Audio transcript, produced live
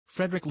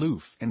Fredrik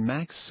Loof and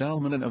Max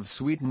Salminen of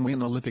Sweden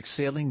win Olympic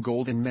sailing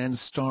gold in men's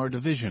star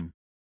division.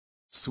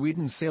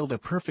 Sweden sailed a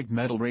perfect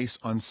medal race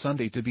on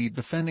Sunday to beat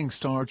defending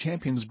star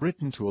champions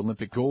Britain to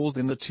Olympic gold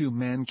in the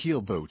two-man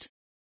keelboat.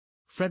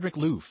 Fredrik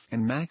Loof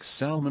and Max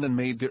Salminen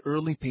made the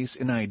early pace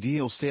in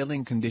ideal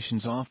sailing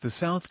conditions off the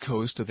south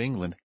coast of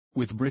England,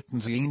 with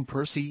Britain's Iain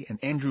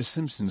and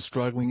Simpson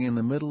struggling in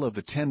the middle of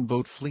the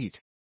 10-boat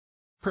fleet.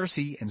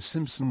 Percy and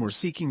Simpson were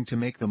seeking to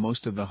make the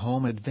most of the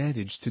home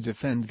advantage to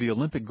defend the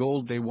Olympic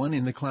gold they won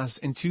in the class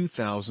in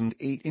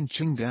 2008 in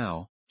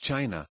Qingdao,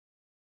 China.